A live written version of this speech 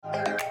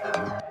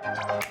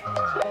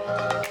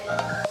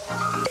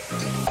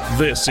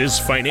This is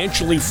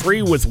Financially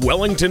Free with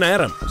Wellington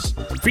Adams,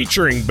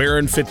 featuring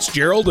Baron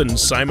Fitzgerald and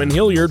Simon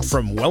Hilliard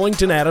from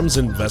Wellington Adams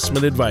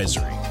Investment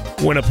Advisory.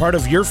 When a part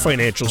of your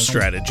financial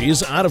strategy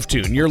is out of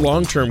tune, your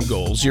long-term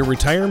goals, your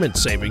retirement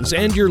savings,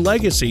 and your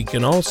legacy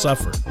can all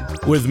suffer.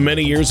 With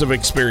many years of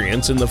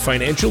experience in the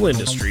financial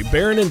industry,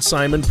 Baron and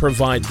Simon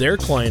provide their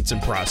clients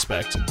and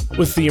prospects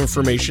with the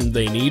information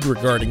they need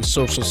regarding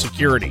Social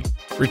Security,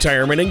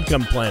 retirement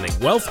income planning,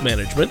 wealth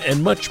management,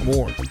 and much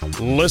more.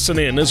 Listen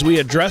in as we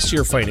address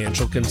your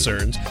financial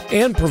concerns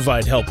and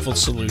provide helpful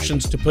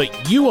solutions to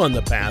put you on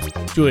the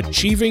path to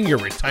achieving your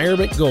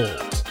retirement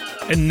goals.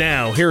 And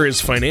now, here is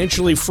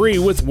Financially Free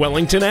with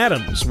Wellington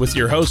Adams, with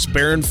your hosts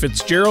Baron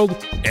Fitzgerald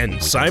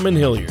and Simon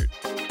Hilliard.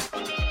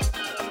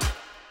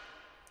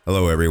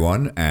 Hello,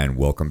 everyone, and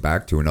welcome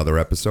back to another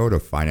episode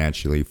of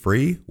Financially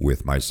Free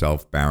with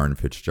myself, Baron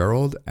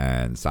Fitzgerald,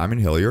 and Simon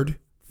Hilliard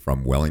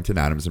from Wellington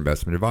Adams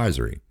Investment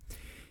Advisory.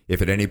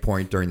 If at any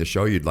point during the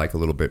show you'd like a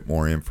little bit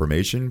more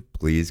information,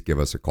 please give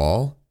us a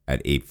call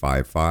at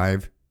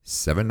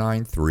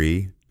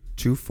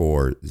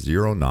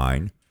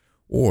 855-793-2409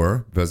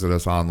 or visit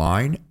us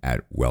online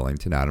at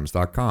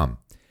wellingtonadams.com.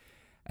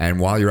 And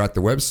while you're at the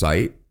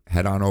website,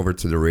 head on over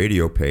to the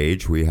radio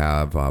page. We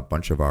have a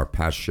bunch of our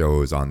past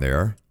shows on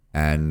there,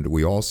 and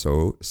we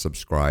also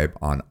subscribe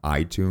on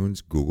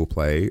iTunes, Google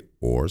Play,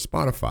 or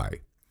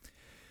Spotify.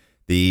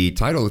 The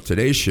title of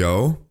today's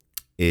show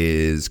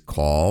is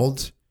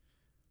called,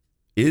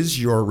 Is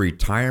Your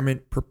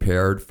Retirement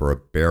Prepared for a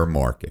Bear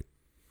Market?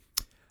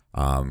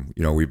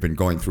 We've been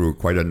going through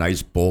quite a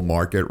nice bull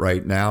market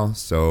right now,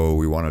 so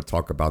we want to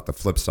talk about the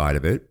flip side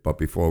of it. But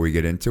before we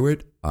get into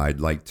it, I'd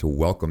like to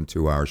welcome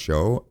to our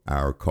show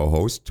our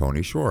co-host,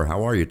 Tony Shore.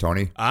 How are you,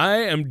 Tony? I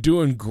am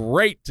doing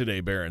great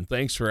today, Baron.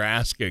 Thanks for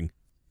asking.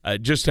 I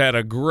just had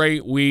a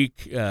great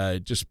week.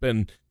 Just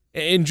been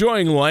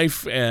enjoying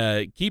life,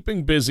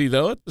 keeping busy,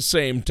 though, at the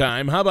same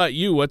time. How about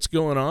you? What's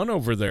going on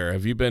over there?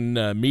 Have you been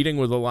meeting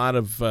with a lot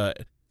of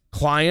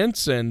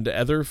clients and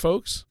other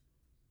folks?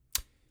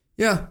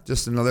 Yeah,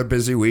 just another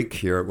busy week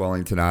here at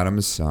Wellington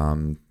Adams.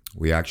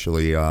 We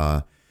actually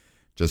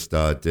just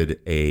did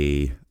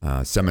a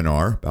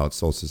seminar about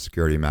Social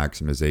Security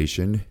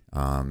maximization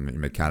in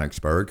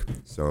Mechanicsburg.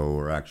 So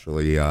we're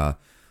actually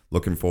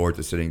looking forward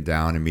to sitting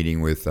down and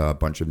meeting with a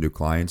bunch of new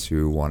clients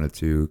who wanted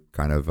to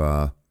kind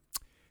of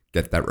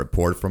get that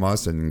report from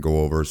us and go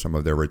over some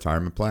of their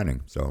retirement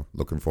planning. So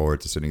looking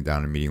forward to sitting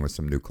down and meeting with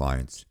some new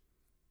clients.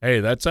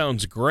 Hey, that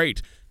sounds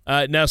great.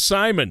 Now,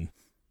 Simon,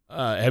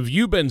 have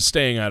you been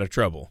staying out of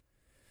trouble?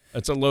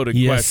 That's a loaded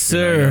question. Yes,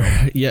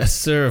 sir. Yes,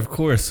 sir. Of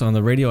course. On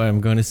the radio, I'm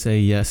going to say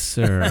yes,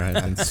 sir.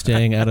 I've been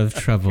staying out of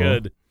trouble.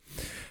 Good.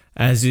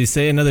 As you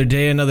say, another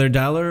day, another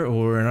dollar,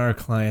 or in our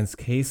client's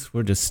case,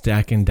 we're just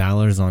stacking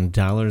dollars on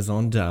dollars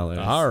on dollars.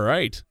 All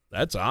right.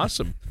 That's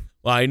awesome.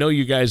 Well, I know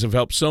you guys have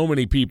helped so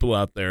many people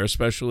out there,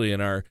 especially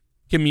in our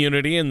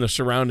community and the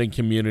surrounding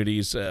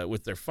communities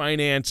with their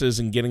finances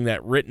and getting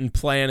that written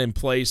plan in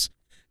place.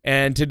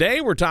 And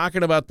today we're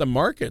talking about the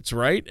markets,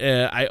 right?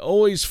 I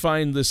always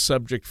find this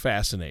subject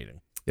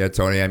fascinating. Yeah,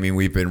 Tony, I mean,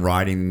 we've been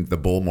riding the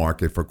bull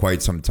market for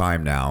quite some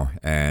time now,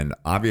 and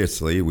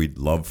obviously we'd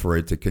love for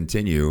it to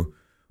continue,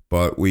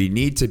 but we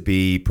need to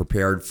be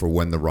prepared for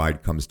when the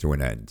ride comes to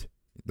an end.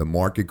 The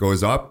market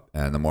goes up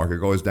and the market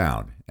goes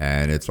down,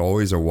 and it's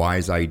always a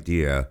wise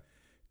idea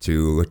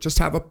to just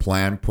have a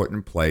plan put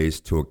in place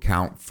to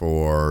account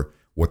for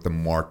what the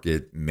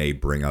market may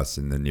bring us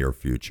in the near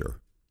future.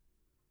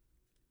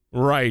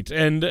 Right.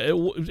 And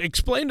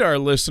explain to our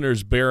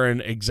listeners,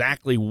 Baron,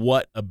 exactly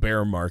what a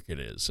bear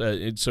market is,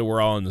 so we're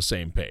all on the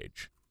same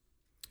page.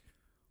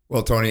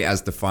 Well, Tony,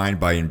 as defined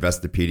by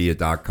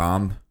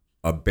Investopedia.com,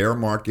 a bear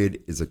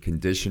market is a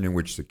condition in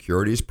which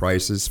securities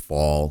prices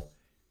fall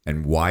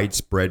and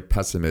widespread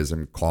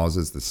pessimism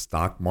causes the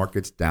stock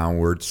market's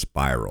downward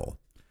spiral.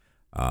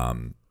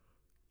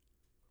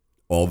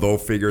 Although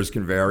figures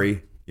can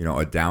vary,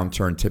 a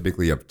downturn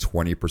typically of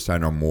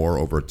 20% or more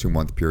over a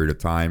 2-month period of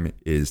time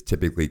is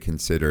typically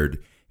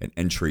considered an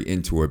entry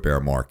into a bear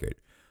market.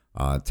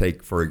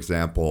 Take, for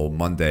example,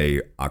 Monday,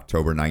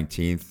 October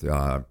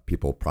 19th.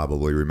 People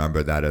probably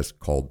remember that as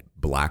called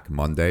Black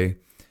Monday.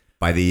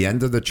 By the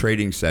end of the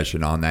trading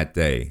session on that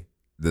day,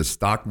 the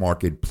stock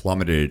market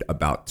plummeted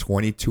about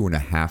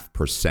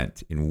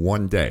 22.5% in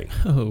one day.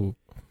 Oh.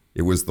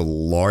 It was the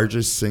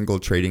largest single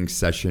trading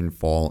session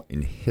fall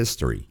in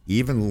history,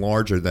 even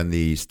larger than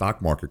the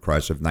stock market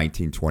crash of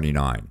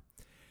 1929.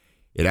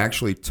 It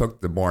actually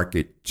took the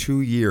market 2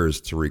 years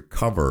to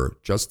recover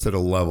just to the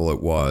level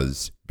it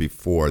was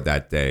before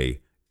that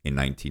day in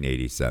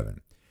 1987.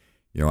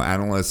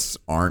 Analysts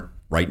aren't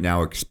right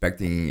now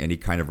expecting any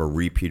kind of a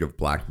repeat of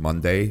Black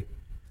Monday.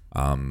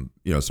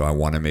 So I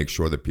want to make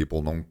sure that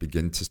people don't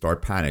begin to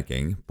start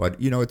panicking. But,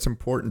 it's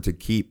important to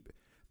keep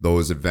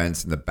those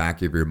events in the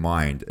back of your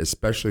mind,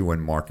 especially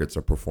when markets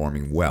are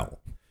performing well.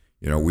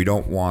 We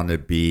don't want to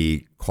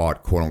be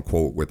caught, quote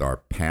unquote, with our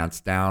pants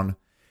down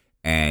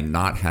and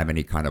not have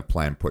any kind of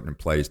plan put in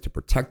place to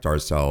protect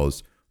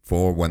ourselves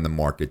for when the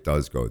market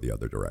does go the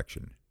other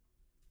direction.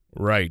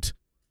 Right.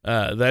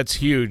 That's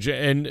huge.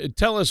 And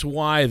tell us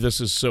why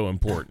this is so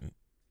important.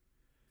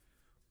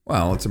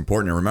 Well, it's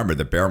important to remember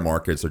that bear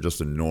markets are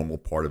just a normal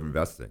part of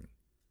investing.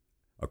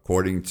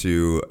 According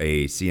to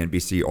a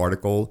CNBC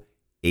article,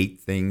 8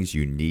 things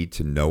you need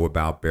to know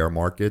about bear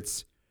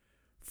markets.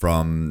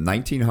 From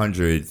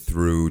 1900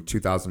 through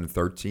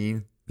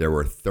 2013, there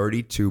were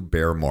 32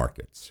 bear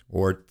markets,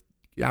 or it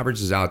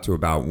averages out to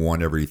about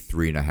one every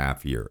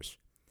 3.5 years.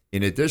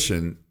 In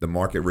addition, the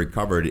market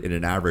recovered in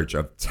an average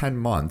of 10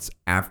 months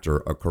after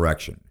a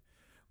correction.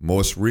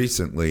 Most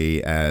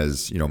recently,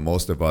 as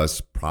most of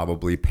us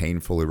probably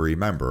painfully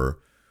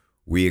remember,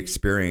 we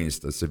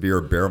experienced a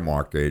severe bear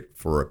market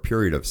for a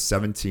period of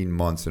 17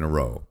 months in a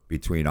row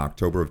between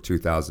October of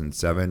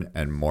 2007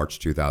 and March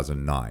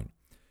 2009.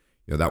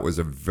 That was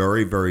a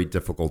very, very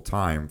difficult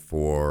time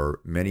for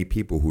many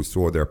people who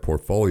saw their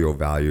portfolio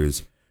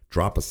values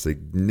drop a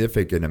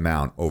significant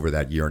amount over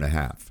that year and a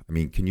half. I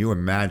mean, can you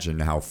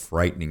imagine how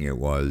frightening it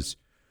was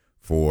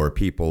for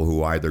people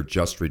who either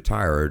just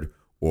retired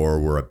or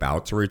were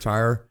about to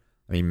retire?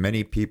 I mean,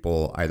 many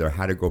people either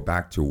had to go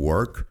back to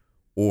work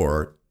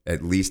or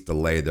at least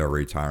delay their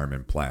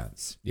retirement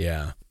plans.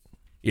 Yeah,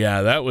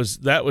 that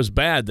was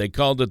bad. They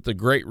called it the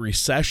Great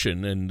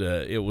Recession, and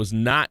it was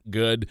not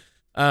good.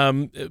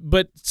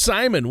 But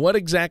Simon, what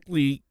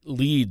exactly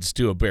leads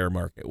to a bear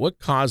market? What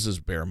causes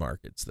bear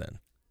markets then?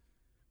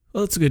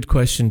 Well, that's a good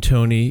question,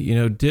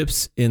 Tony.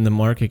 Dips in the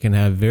market can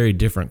have very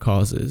different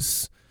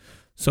causes.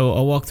 So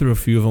I'll walk through a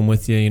few of them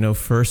with you.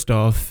 First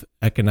off,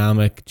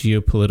 economic,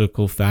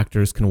 geopolitical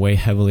factors can weigh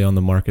heavily on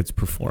the market's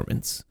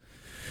performance.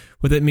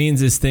 What that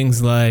means is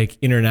things like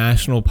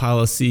international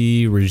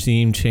policy,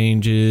 regime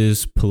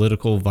changes,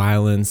 political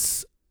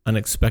violence,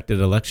 unexpected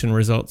election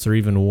results, or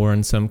even war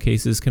in some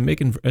cases can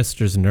make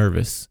investors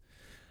nervous.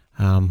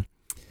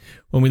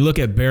 When we look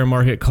at bear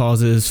market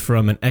causes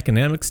from an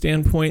economic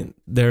standpoint,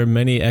 there are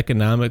many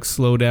economic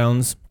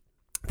slowdowns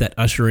that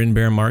usher in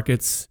bear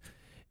markets.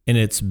 In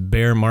its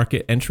bear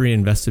market entry,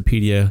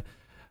 Investopedia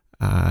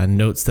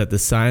notes that the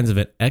signs of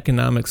an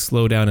economic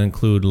slowdown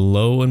include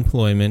low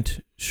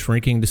employment,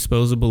 shrinking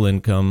disposable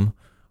income,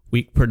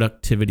 weak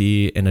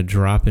productivity, and a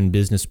drop in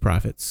business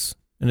profits.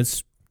 And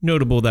it's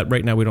notable that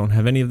right now we don't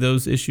have any of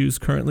those issues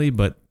currently,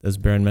 but as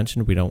Baron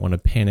mentioned, we don't want to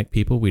panic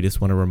people. We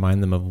just want to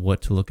remind them of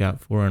what to look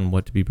out for and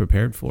what to be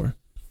prepared for.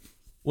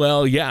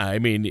 Well, yeah, I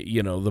mean,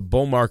 the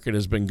bull market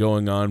has been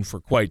going on for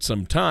quite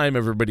some time.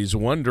 Everybody's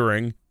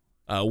wondering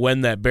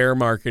when that bear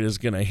market is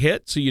going to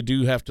hit. So you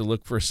do have to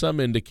look for some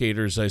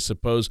indicators, I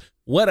suppose.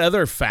 What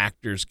other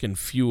factors can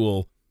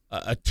fuel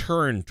a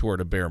turn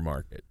toward a bear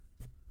market?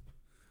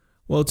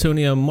 Well,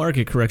 Tony, a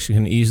market correction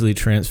can easily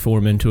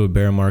transform into a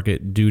bear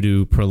market due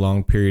to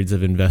prolonged periods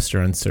of investor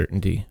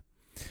uncertainty.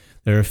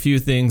 There are a few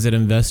things that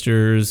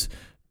investors,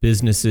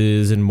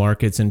 businesses, and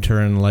markets in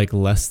turn like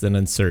less than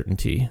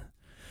uncertainty.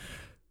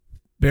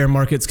 Bear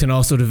markets can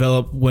also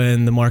develop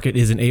when the market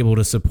isn't able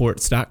to support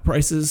stock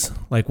prices,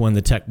 like when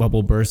the tech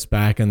bubble burst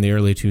back in the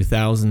early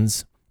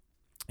 2000s.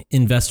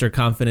 Investor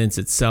confidence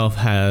itself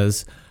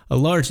has a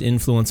large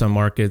influence on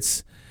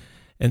markets,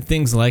 and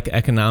things like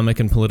economic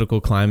and political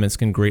climates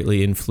can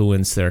greatly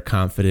influence their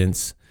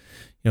confidence.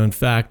 In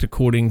fact,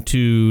 according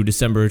to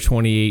December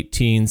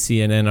 2018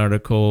 CNN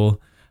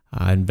article,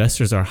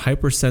 investors are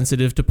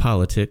hypersensitive to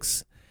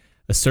politics.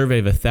 A survey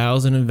of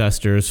 1,000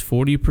 investors,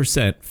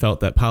 40%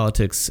 felt that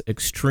politics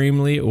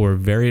extremely or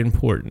very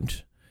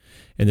important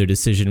in their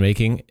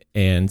decision-making,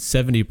 and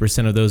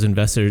 70% of those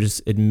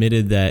investors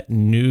admitted that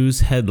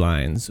news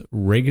headlines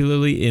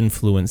regularly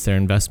influence their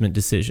investment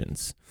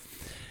decisions.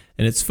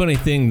 And it's funny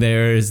thing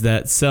there is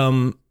that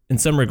in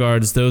some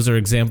regards, those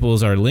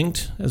examples are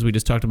linked, as we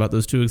just talked about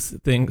those two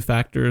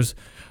factors,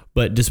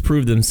 but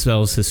disprove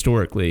themselves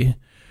historically.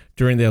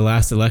 During the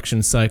last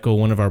election cycle,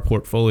 one of our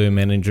portfolio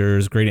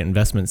managers, Gradient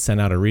Investments, sent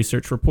out a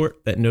research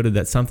report that noted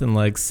that something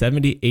like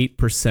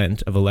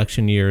 78% of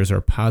election years are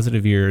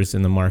positive years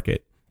in the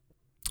market.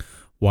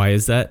 Why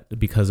is that?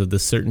 Because of the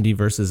certainty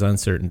versus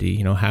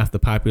uncertainty. Half the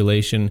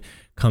population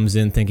comes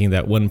in thinking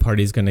that one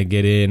party is going to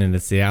get in and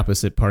it's the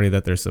opposite party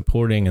that they're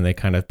supporting, and they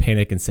kind of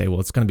panic and say, well,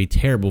 it's going to be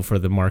terrible for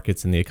the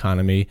markets and the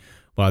economy,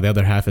 while the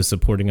other half is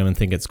supporting them and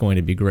think it's going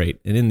to be great.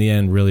 And in the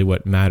end, really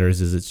what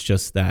matters is it's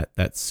just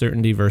that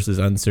certainty versus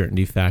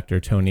uncertainty factor,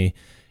 Tony,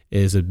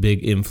 is a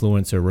big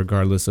influencer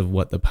regardless of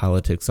what the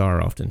politics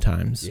are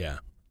oftentimes.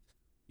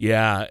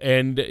 Yeah.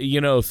 And,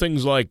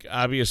 things like,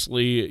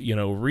 obviously,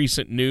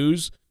 recent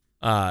news,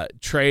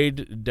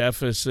 trade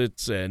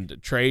deficits and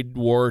trade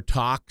war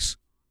talks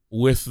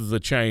with the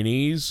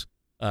Chinese,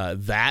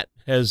 that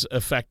has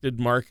affected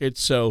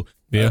markets. So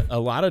a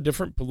lot of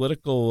different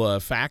political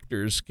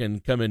factors can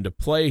come into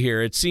play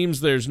here. It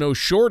seems there's no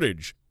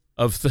shortage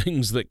of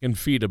things that can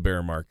feed a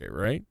bear market,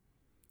 right?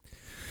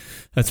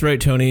 That's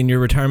right, Tony, and your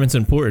retirement's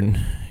important.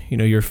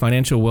 Your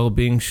financial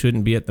well-being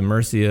shouldn't be at the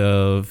mercy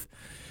of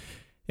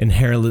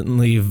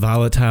inherently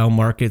volatile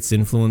markets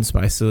influenced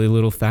by silly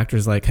little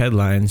factors like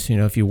headlines.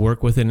 If you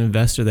work with an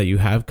investor that you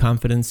have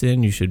confidence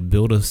in, you should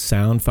build a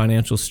sound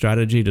financial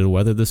strategy to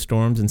weather the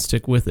storms and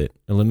stick with it.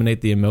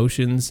 Eliminate the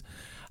emotions.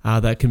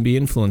 that can be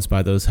influenced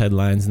by those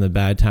headlines in the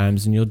bad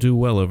times, and you'll do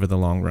well over the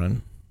long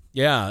run.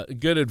 Yeah,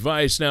 good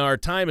advice. Now, our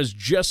time is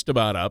just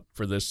about up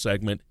for this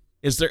segment.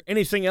 Is there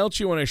anything else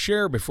you want to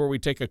share before we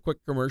take a quick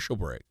commercial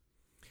break?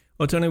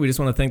 Well, Tony, we just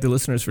want to thank the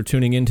listeners for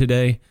tuning in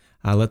today.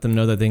 Let them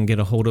know that they can get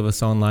a hold of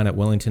us online at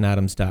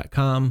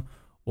wellingtonadams.com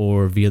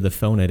or via the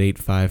phone at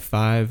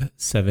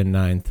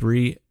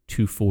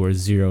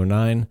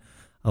 855-793-2409.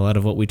 A lot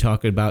of what we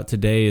talk about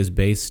today is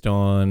based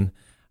on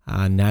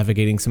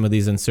navigating some of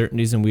these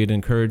uncertainties, and we'd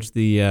encourage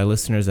the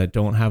listeners that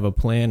don't have a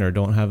plan or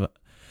don't have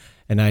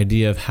an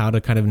idea of how to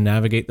kind of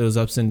navigate those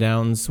ups and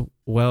downs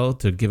well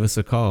to give us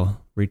a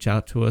call. Reach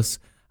out to us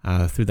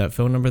through that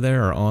phone number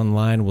there or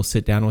online. We'll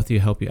sit down with you,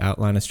 help you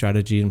outline a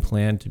strategy and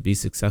plan to be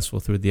successful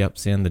through the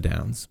ups and the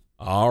downs.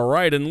 All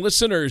right, and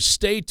listeners,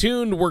 stay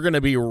tuned. We're going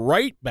to be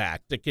right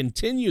back to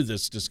continue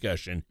this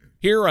discussion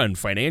here on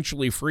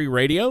Financially Free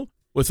Radio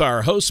with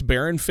our hosts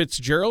Baron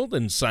Fitzgerald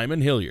and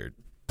Simon Hilliard.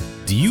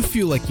 Do you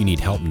feel like you need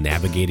help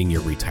navigating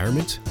your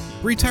retirement?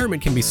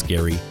 Retirement can be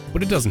scary,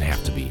 but it doesn't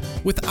have to be.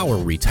 With our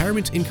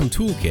Retirement Income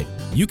Toolkit,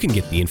 you can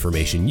get the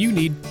information you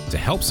need to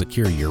help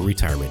secure your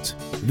retirement.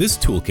 This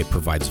toolkit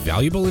provides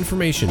valuable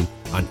information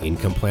on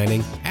income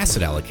planning,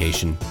 asset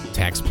allocation,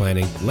 tax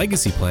planning,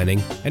 legacy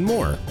planning, and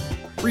more.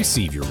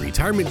 Receive your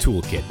Retirement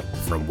Toolkit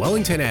from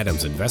Wellington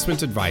Adams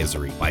Investment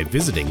Advisory by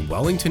visiting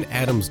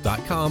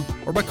wellingtonadams.com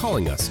or by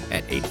calling us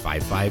at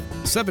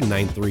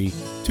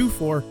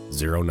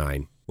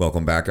 855-793-2409.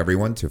 Welcome back,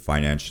 everyone, to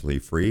Financially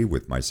Free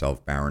with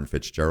myself, Baron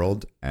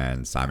Fitzgerald,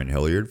 and Simon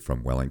Hilliard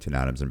from Wellington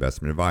Adams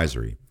Investment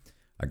Advisory.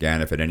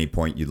 Again, if at any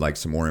point you'd like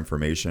some more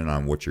information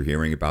on what you're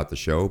hearing about the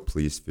show,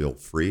 please feel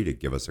free to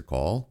give us a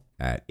call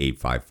at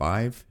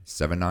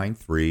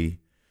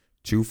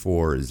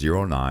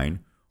 855-793-2409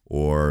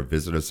 or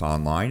visit us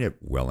online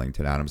at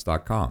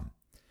wellingtonadams.com.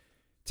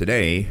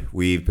 Today,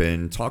 we've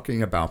been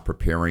talking about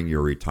preparing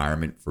your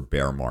retirement for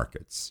bear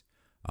markets.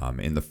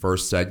 In the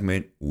first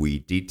segment, we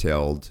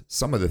detailed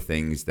some of the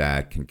things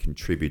that can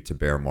contribute to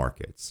bear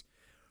markets.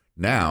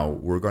 Now,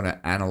 we're going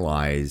to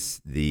analyze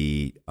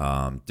the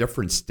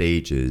different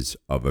stages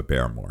of a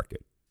bear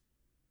market.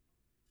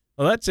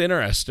 Well, that's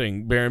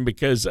interesting, Baron,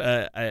 because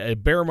a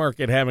bear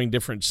market having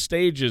different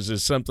stages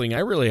is something I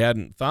really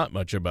hadn't thought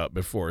much about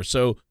before.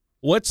 So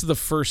what's the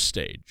first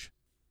stage?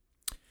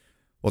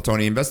 Well,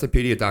 Tony,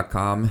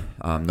 Investopedia.com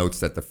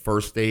notes that the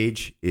first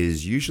stage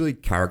is usually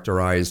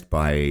characterized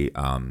by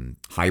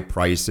high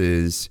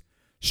prices,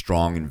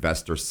 strong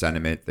investor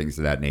sentiment, things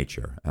of that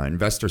nature.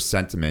 Investor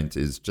sentiment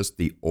is just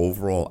the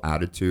overall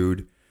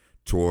attitude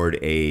toward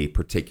a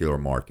particular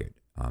market.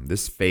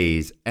 This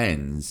phase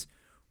ends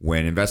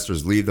when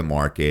investors leave the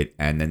market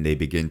and then they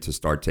begin to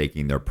start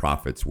taking their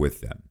profits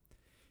with them.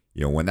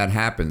 You know, when that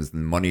happens, the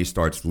money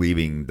starts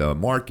leaving the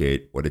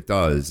market. What it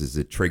does is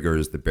it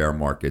triggers the bear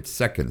market's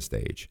second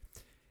stage.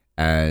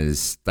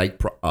 As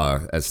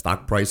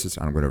stock prices,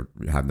 I'm going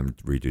to have them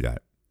redo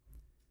that.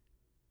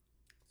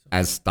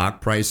 As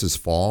stock prices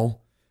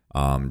fall,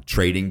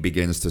 trading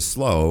begins to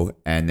slow,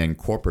 and then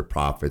corporate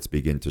profits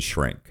begin to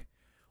shrink.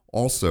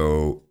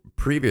 Also,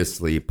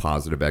 previously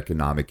positive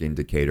economic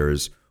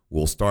indicators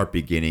will start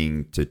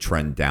beginning to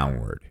trend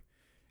downward.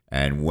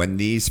 And when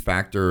these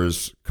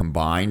factors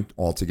combine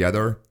all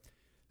together,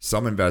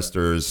 some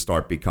investors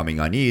start becoming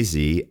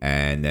uneasy,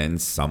 and then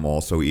some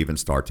also even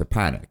start to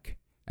panic.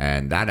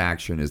 And that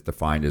action is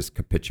defined as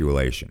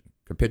capitulation.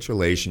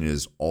 Capitulation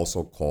is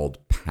also called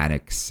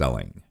panic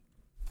selling.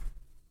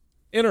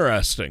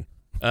 Interesting.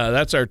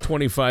 That's our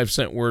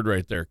 25-cent word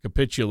right there,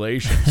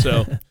 capitulation.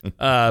 So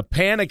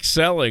panic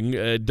selling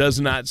does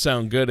not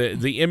sound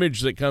good. The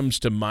image that comes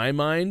to my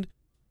mind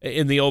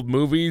in the old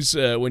movies,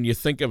 when you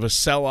think of a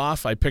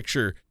sell-off, I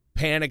picture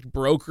panic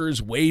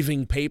brokers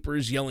waving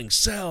papers, yelling,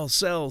 sell,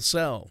 sell,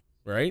 sell,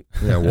 right?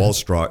 Yeah, Wall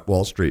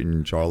Street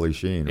and Charlie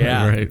Sheen. Right?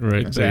 Yeah,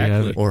 right.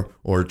 Exactly.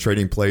 Or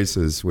trading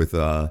places with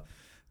Dan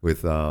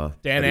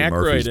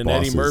Aykroyd and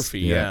Eddie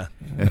Murphy. Yeah.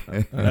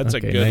 That's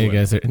a good one.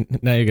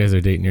 Now you guys are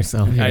dating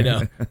yourself here. I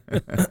know.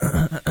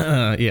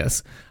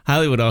 Yes.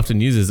 Hollywood often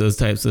uses those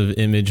types of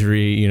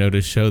imagery,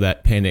 to show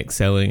that panic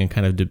selling and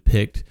kind of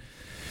depict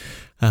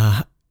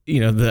how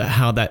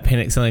that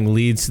panic selling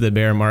leads to the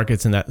bear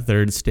markets in that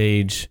third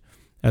stage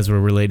as we're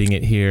relating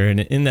it here. And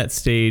in that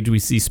stage, we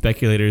see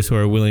speculators who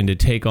are willing to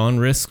take on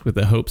risk with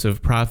the hopes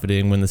of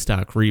profiting when the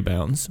stock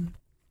rebounds.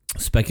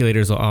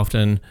 Speculators will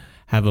often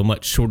have a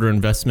much shorter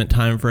investment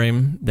time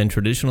frame than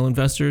traditional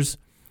investors.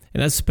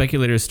 And as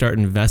speculators start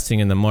investing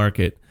in the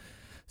market,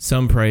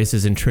 some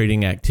prices and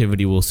trading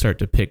activity will start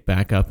to pick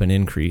back up and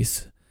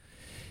increase.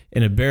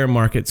 In a bear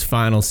market's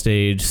final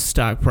stage,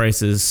 stock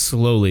prices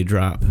slowly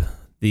drop.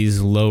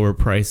 These lower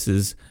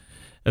prices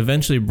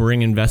eventually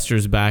bring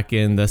investors back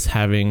in, thus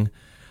having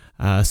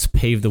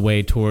paved the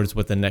way towards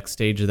what the next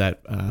stage of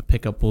that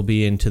pickup will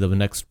be into the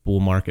next bull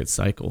market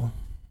cycle.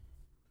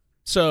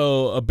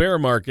 So a bear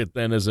market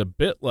then is a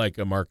bit like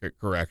a market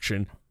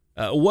correction.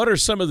 What are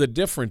some of the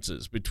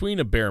differences between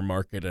a bear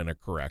market and a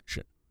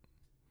correction?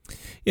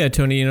 Yeah,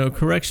 Tony,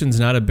 correction's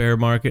not a bear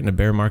market and a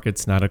bear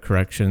market's not a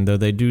correction, though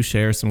they do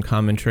share some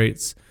common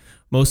traits.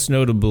 Most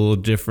notable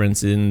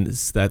difference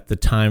is that the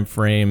time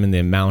frame and the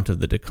amount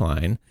of the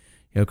decline.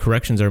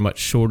 Corrections are much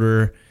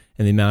shorter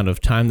in the amount of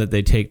time that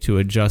they take to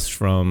adjust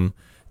from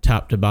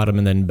top to bottom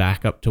and then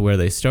back up to where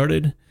they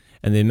started.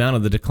 And the amount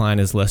of the decline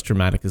is less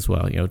dramatic as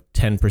well.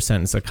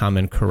 10% is a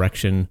common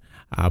correction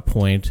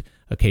point.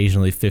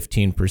 Occasionally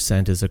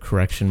 15% is a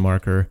correction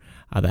marker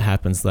that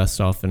happens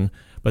less often.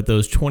 But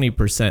those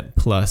 20%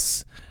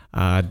 plus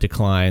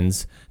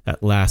declines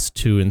that last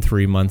 2 and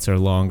 3 months or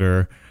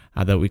longer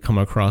that we come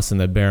across in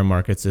the bear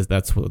markets,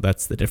 that's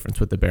the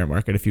difference with the bear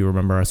market, if you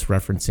remember us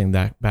referencing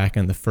that back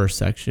in the first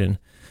section.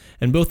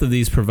 And both of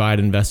these provide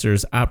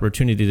investors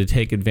opportunity to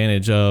take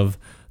advantage of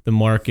the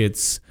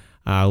market's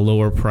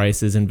lower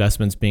prices,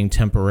 investments being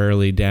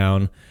temporarily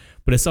down.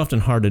 But it's often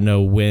hard to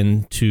know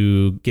when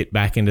to get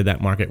back into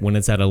that market, when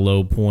it's at a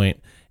low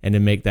point, and to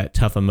make that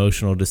tough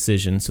emotional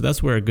decision. So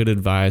that's where a good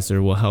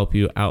advisor will help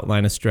you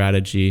outline a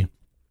strategy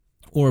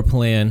or a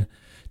plan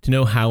to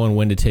know how and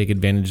when to take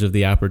advantage of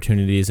the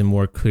opportunities and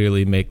more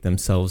clearly make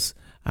themselves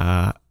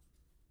an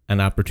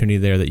opportunity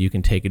there that you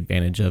can take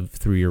advantage of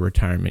through your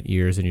retirement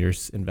years and your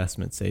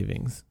investment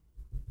savings.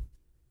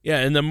 Yeah,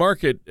 and the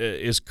market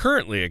is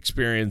currently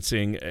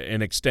experiencing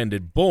an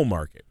extended bull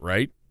market,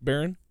 right,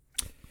 Baron?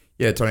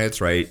 Yeah, Tony,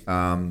 that's right.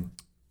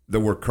 Though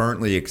we're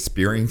currently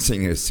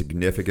experiencing a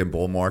significant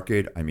bull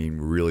market, we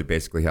really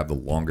basically have the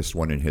longest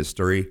one in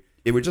history.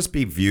 It would just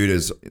be viewed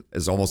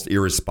as almost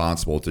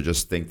irresponsible to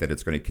just think that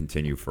it's going to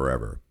continue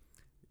forever.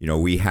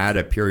 We had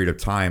a period of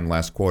time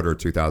last quarter,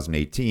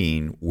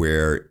 2018,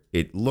 where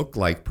it looked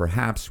like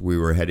perhaps we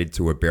were headed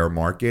to a bear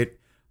market.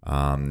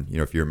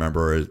 If you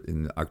remember,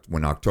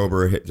 when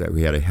October hit,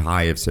 we had a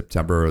high of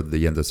September,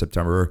 the end of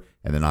September,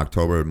 and then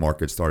October, the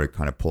market started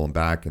kind of pulling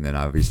back, and then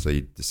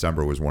obviously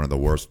December was one of the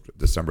worst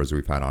Decembers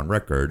we've had on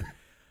record.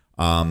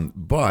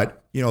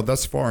 But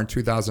thus far in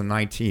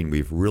 2019,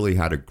 we've really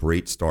had a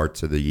great start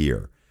to the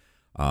year.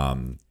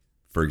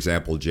 For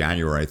example,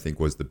 January, I think,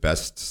 was the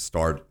best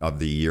start of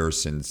the year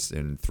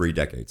in 3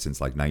 decades, since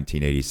like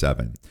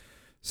 1987.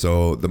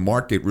 So the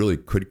market really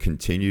could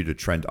continue to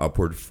trend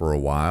upward for a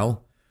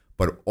while.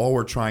 But all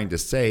we're trying to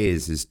say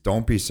is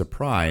don't be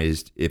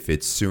surprised if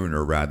it's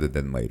sooner rather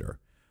than later.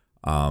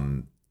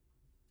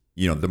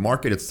 The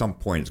market at some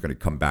point is going to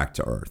come back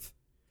to earth.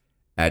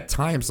 At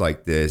times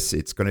like this,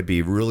 it's going to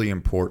be really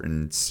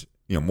important,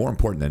 more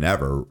important than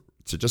ever,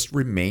 to just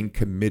remain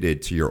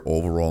committed to your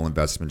overall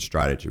investment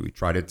strategy. We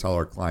try to tell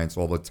our clients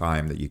all the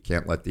time that you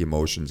can't let the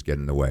emotions get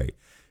in the way,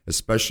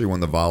 especially when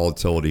the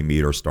volatility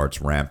meter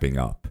starts ramping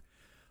up.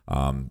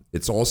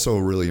 It's also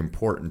really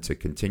important to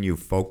continue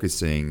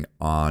focusing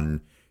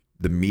on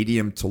the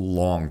medium to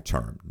long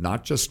term,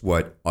 not just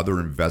what other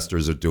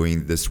investors are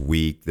doing this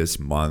week, this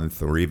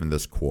month, or even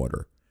this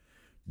quarter.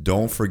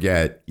 Don't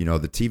forget, the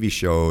TV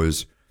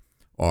shows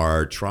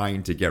are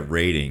trying to get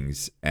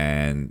ratings,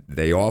 and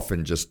they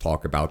often just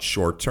talk about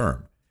short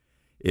term.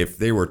 If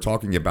they were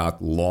talking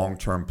about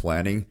long-term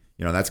planning,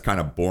 that's kind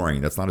of boring.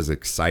 That's not as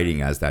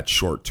exciting as that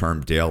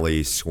short-term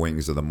daily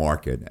swings of the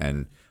market.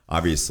 And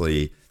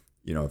obviously,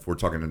 if we're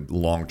talking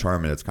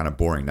long-term and it's kind of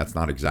boring, that's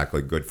not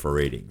exactly good for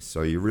ratings.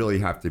 So you really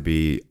have to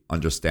be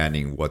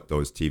understanding what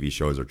those TV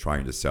shows are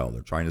trying to sell.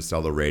 They're trying to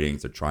sell the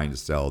ratings. They're trying to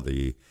sell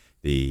the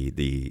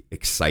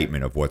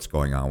excitement of what's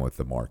going on with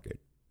the market.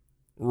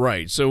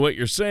 Right. So what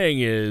you're saying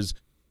is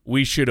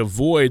we should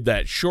avoid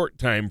that short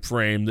time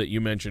frame that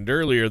you mentioned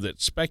earlier that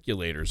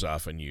speculators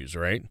often use,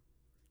 right?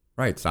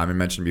 Right. Simon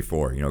mentioned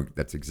before,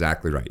 that's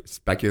exactly right.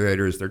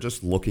 Speculators, they're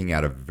just looking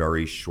at a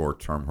very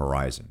short-term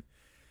horizon.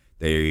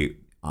 They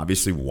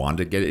obviously want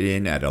to get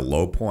in at a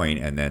low point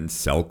and then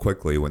sell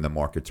quickly when the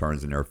market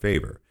turns in their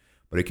favor.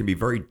 But it can be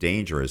very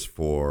dangerous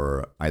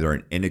for either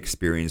an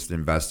inexperienced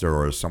investor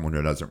or someone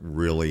who doesn't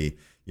really,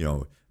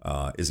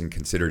 isn't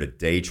considered a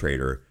day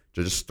trader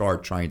to just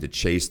start trying to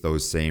chase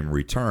those same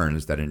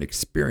returns that an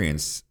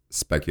experienced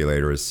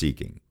speculator is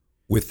seeking.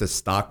 With the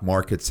stock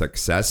market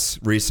success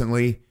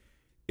recently,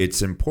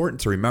 it's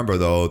important to remember,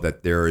 though,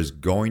 that there is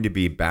going to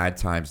be bad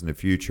times in the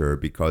future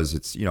because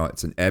it's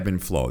an ebb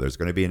and flow. There's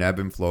going to be an ebb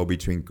and flow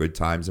between good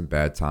times and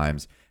bad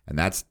times. And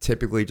that's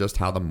typically just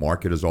how the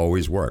market has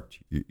always worked.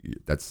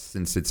 That's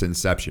since its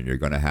inception, you're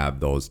going to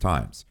have those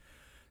times.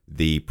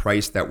 The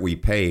price that we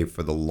pay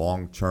for the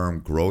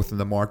long-term growth in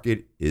the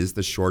market is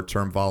the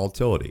short-term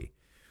volatility.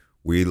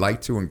 We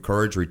like to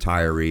encourage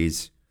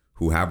retirees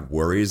who have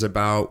worries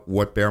about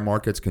what bear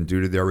markets can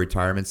do to their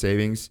retirement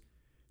savings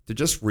to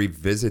just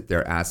revisit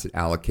their asset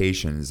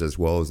allocations as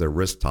well as their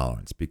risk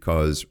tolerance,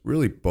 because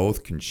really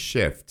both can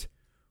shift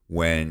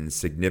when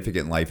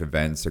significant life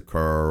events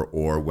occur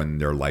or when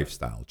their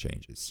lifestyle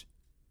changes.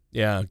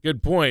 Yeah,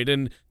 good point.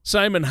 And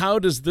Simon, how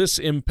does this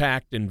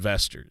impact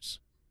investors?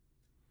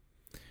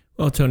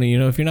 Well, Tony,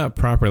 if you're not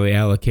properly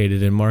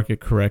allocated in market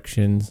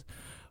corrections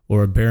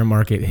or a bear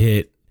market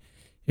hit,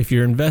 if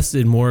you're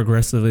invested more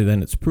aggressively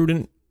than it's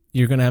prudent,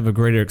 you're going to have a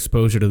greater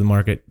exposure to the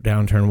market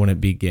downturn when it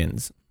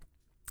begins.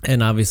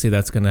 And obviously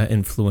that's going to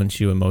influence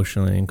you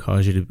emotionally and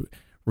cause you to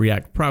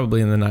react probably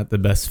in not the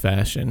best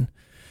fashion.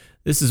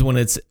 This is when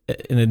it's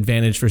an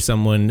advantage for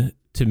someone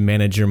to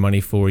manage your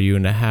money for you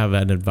and to have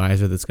an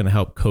advisor that's going to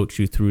help coach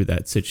you through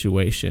that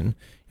situation.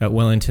 At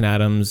Wellington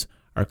Adams,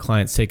 our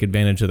clients take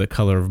advantage of the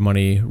color of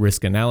money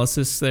risk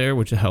analysis there,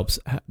 which helps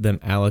them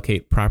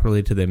allocate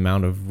properly to the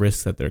amount of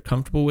risk that they're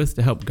comfortable with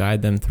to help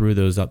guide them through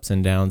those ups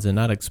and downs and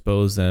not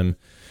expose them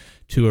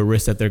to a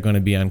risk that they're going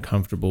to be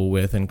uncomfortable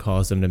with and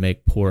cause them to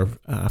make poor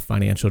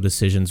financial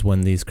decisions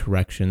when these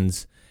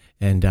corrections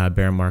and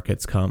bear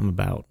markets come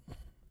about.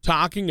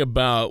 Talking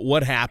about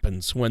what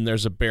happens when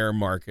there's a bear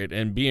market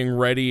and being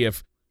ready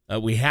if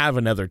we have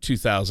another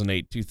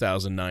 2008,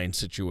 2009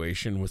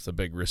 situation with the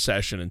big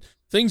recession, and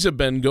things have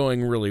been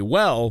going really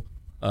well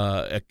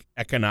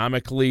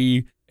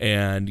economically,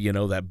 and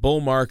that bull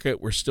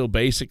market, we're still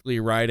basically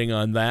riding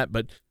on that,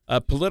 but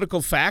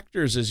political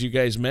factors, as you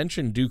guys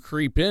mentioned, do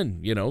creep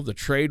in. The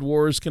trade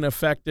wars can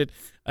affect it.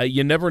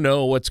 You never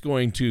know what's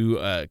going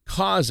to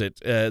cause it.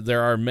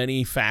 There are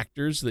many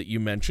factors that you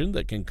mentioned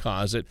that can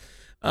cause it,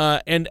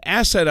 and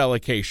asset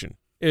allocation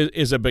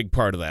is a big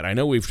part of that. I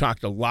know we've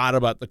talked a lot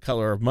about the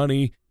color of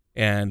money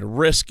and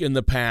risk in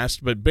the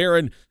past, but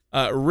Baron,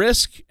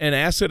 risk and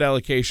asset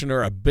allocation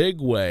are a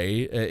big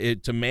way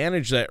to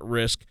manage that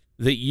risk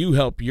that you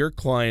help your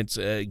clients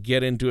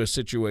get into a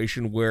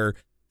situation where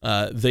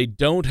they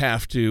don't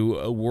have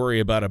to worry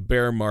about a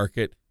bear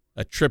market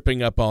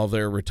tripping up all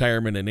their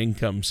retirement and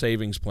income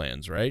savings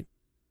plans, right?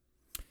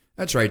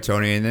 That's right,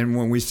 Tony. And then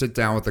when we sit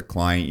down with the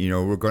client,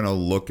 we're going to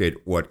look at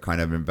what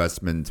kind of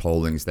investment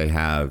holdings they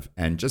have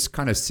and just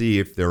kind of see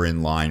if they're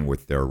in line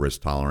with their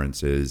risk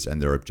tolerances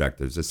and their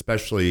objectives,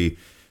 especially,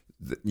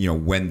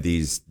 when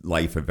these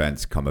life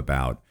events come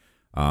about.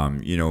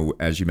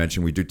 As you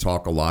mentioned, we do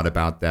talk a lot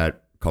about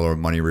that color of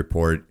money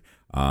report.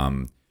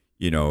 What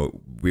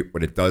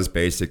it does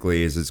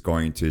basically is it's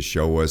going to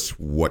show us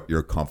what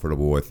you're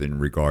comfortable with in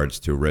regards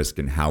to risk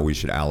and how we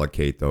should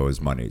allocate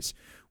those monies.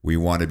 We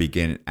want to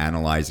begin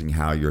analyzing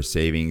how your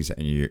savings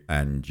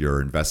and your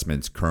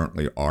investments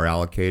currently are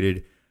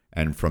allocated.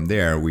 And from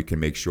there, we can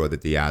make sure that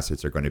the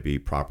assets are going to be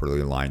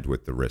properly aligned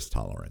with the risk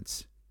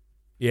tolerance.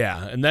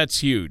 Yeah, and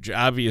that's huge,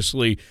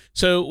 obviously.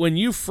 So when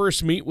you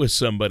first meet with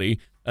somebody,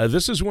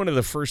 this is one of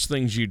the first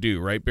things you do,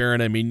 right,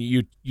 Baron? I mean,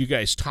 you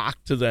guys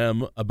talk to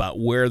them about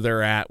where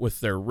they're at with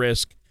their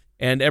risk,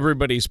 and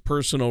everybody's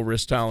personal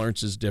risk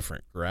tolerance is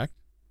different, correct?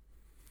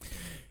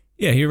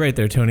 Yeah, you're right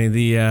there,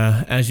 Tony.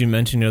 As you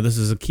mentioned, this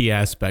is a key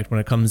aspect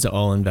when it comes to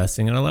all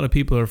investing, and a lot of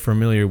people are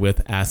familiar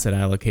with asset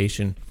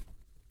allocation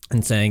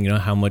and saying,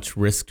 how much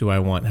risk do I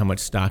want, how much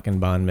stock and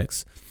bond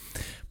mix.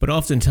 But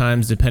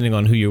oftentimes, depending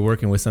on who you're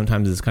working with,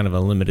 sometimes it's kind of a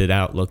limited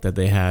outlook that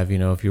they have.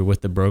 If you're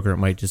with the broker, it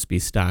might just be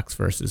stocks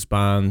versus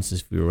bonds.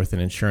 If you're with an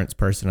insurance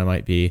person, it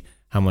might be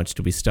how much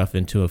do we stuff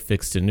into a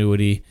fixed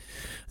annuity.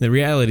 The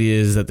reality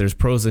is that there's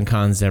pros and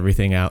cons to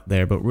everything out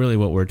there, but really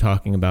what we're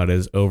talking about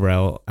is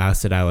overall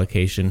asset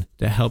allocation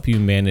to help you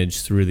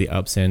manage through the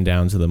ups and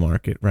downs of the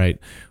market, right?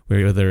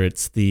 Whether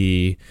it's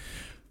the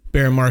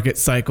bear market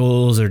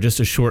cycles or just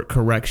a short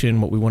correction,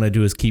 what we want to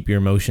do is keep your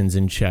emotions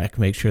in check,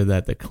 make sure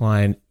that the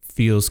client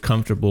feels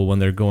comfortable when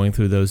they're going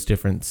through those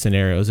different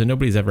scenarios. And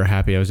nobody's ever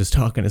happy. I was just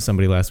talking to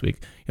somebody last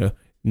week,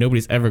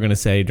 nobody's ever going to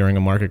say during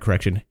a market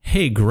correction,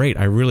 hey, great,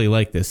 I really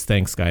like this.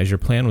 Thanks, guys. Your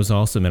plan was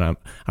awesome, and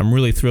I'm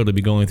really thrilled to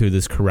be going through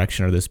this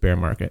correction or this bear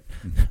market.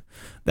 Mm-hmm.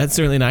 That's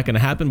certainly not going to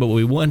happen, but what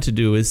we want to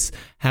do is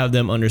have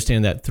them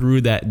understand that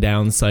through that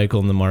down cycle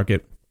in the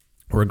market,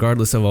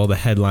 regardless of all the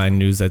headline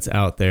news that's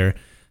out there,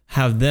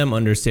 have them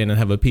understand and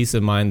have a peace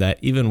of mind that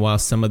even while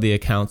some of the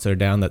accounts are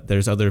down, that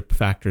there's other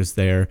factors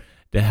there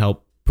to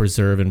help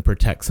preserve and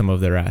protect some of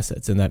their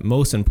assets. And that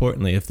most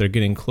importantly, if they're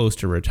getting close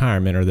to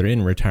retirement or they're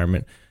in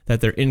retirement, that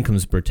their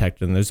income's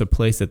protected and there's a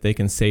place that they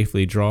can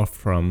safely draw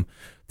from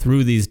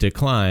through these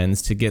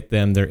declines to get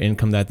them their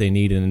income that they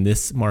need. And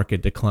this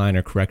market decline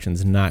or correction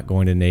is not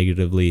going to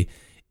negatively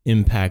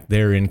impact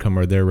their income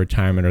or their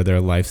retirement or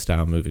their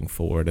lifestyle moving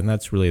forward. And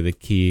that's really the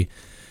key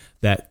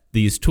that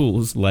these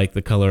tools like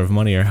the color of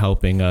money are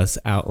helping us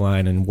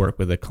outline and work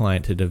with a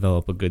client to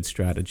develop a good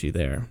strategy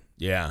there.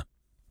 Yeah.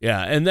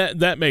 Yeah, and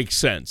that makes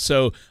sense.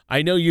 So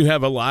I know you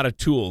have a lot of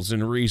tools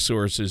and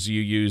resources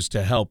you use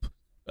to help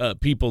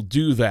people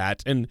do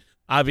that. And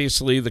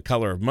obviously the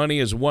color of money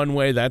is one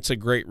way. That's a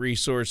great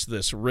resource.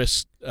 This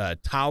risk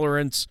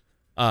tolerance,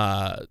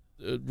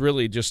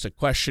 really just a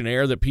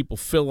questionnaire that people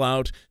fill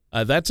out.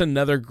 That's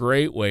another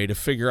great way to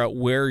figure out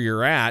where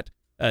you're at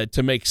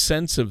to make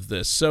sense of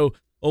this. So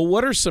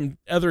what are some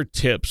other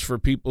tips for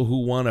people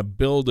who want to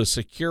build a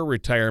secure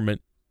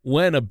retirement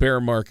when a bear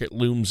market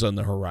looms on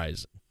the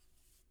horizon?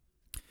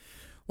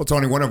 Well,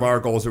 Tony, one of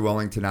our goals at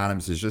Wellington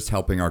Adams is just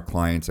helping our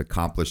clients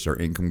accomplish their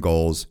income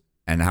goals.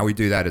 And how we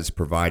do that is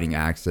providing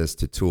access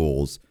to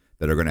tools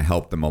that are going to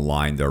help them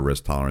align their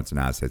risk tolerance and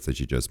assets, as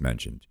you just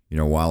mentioned.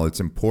 While it's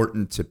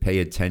important to pay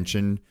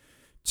attention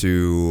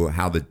to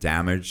how the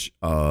damage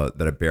that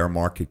a bear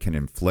market can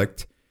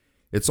inflict,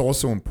 it's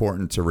also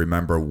important to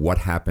remember what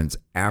happens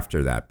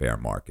after that bear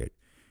market.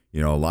 A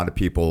lot of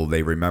people,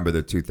 they remember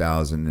the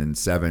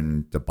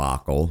 2007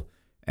 debacle,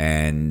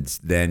 And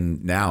then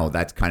now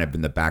that's kind of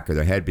been the back of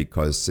their head,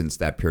 because since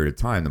that period of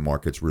time, the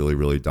market's really,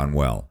 really done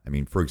well. I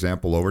mean, for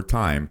example, over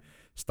time,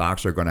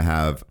 stocks are going to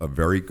have a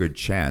very good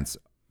chance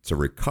to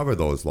recover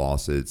those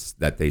losses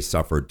that they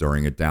suffered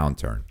during a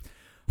downturn.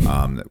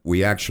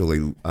 We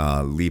actually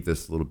leave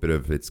this little bit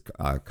of, it's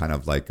kind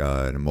of like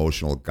an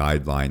emotional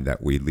guideline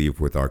that we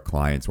leave with our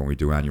clients when we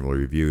do annual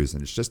reviews.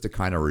 And it's just to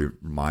kind of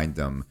remind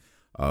them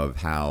of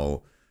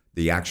how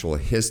the actual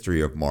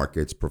history of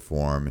markets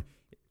perform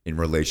in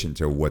relation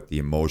to what the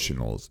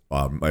emotional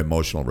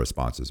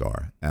responses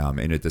are.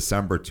 In a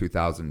December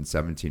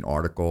 2017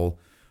 article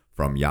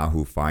from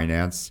Yahoo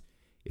Finance,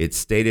 it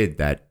stated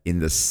that in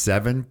the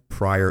 7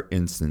 prior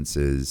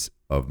instances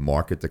of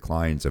market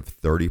declines of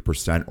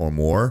 30% or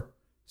more,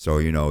 so,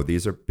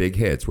 these are big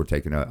hits. We're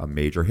taking a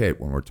major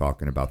hit when we're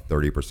talking about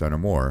 30% or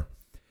more.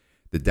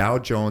 The Dow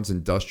Jones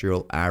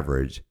Industrial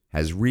Average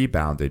has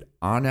rebounded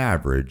on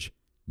average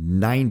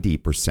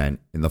 90%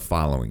 in the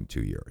following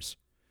 2 years.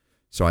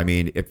 So, I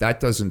mean, if that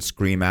doesn't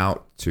scream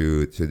out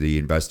to the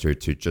investor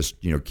to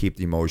just, keep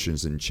the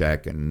emotions in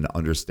check and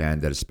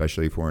understand that,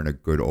 especially if we're in a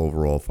good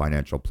overall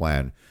financial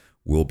plan,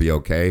 we'll be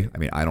okay. I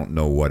mean, I don't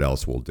know what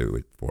else we'll do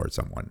it for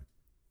someone.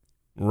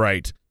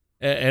 Right.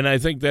 And I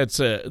think that's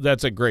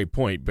a great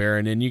point,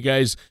 Baron. And you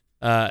guys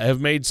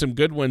have made some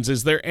good ones.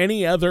 Is there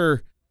any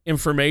other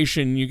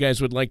information you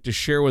guys would like to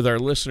share with our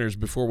listeners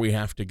before we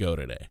have to go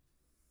today?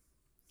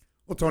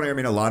 Well, Tony, I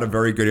mean, a lot of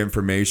very good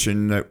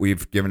information that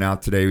we've given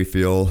out today. We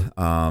feel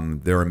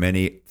there are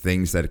many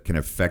things that can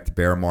affect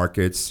bear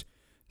markets,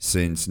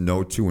 since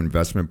no two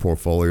investment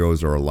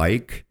portfolios are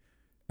alike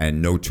and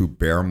no two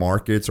bear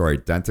markets are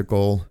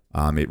identical.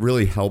 It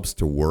really helps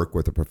to work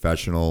with a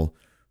professional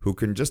who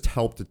can just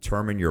help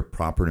determine your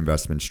proper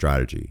investment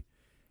strategy.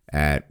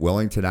 At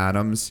Wellington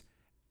Adams,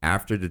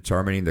 after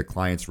determining the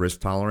client's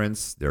risk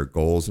tolerance, their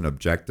goals and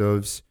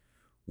objectives,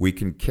 we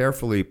can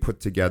carefully put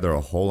together a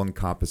whole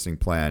encompassing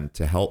plan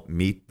to help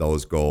meet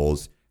those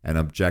goals and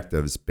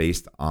objectives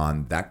based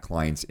on that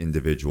client's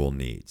individual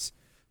needs.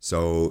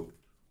 So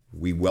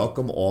we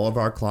welcome all of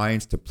our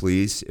clients to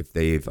please, if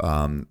they've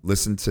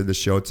listened to the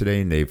show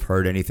today and they've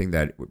heard anything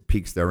that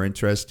piques their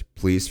interest,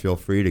 please feel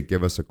free to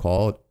give us a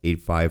call at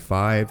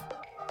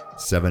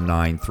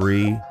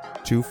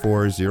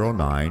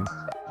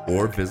 855-793-2409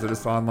 or visit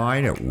us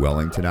online at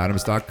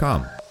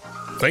wellingtonadams.com.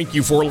 Thank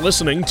you for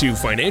listening to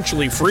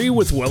Financially Free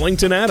with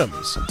Wellington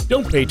Adams.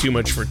 Don't pay too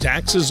much for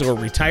taxes or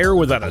retire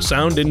without a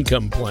sound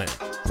income plan.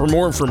 For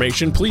more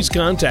information, please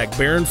contact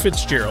Baron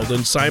Fitzgerald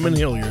and Simon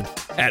Hilliard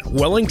at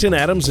Wellington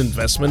Adams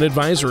Investment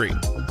Advisory.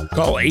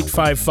 Call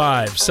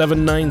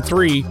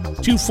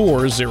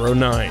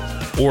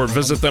 855-793-2409 or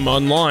visit them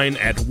online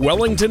at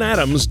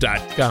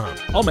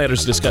wellingtonadams.com. All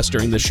matters discussed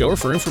during this show are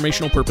for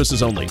informational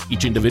purposes only.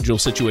 Each individual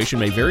situation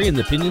may vary, and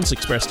the opinions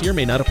expressed here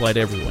may not apply to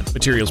everyone.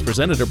 Materials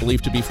presented are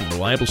believed to be from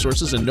reliable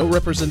sources, and no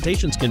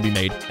representations can be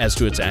made as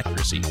to its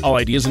accuracy. All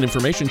ideas and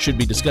information should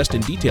be discussed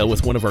in detail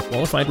with one of our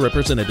qualified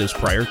representatives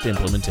prior to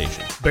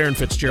implementation. Baron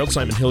Fitzgerald,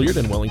 Simon Hilliard,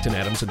 and Wellington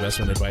Adams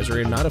Investment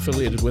Advisory are not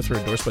affiliated with or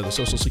endorsed by the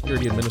Social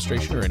Security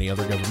Administration or any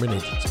other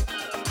government agency.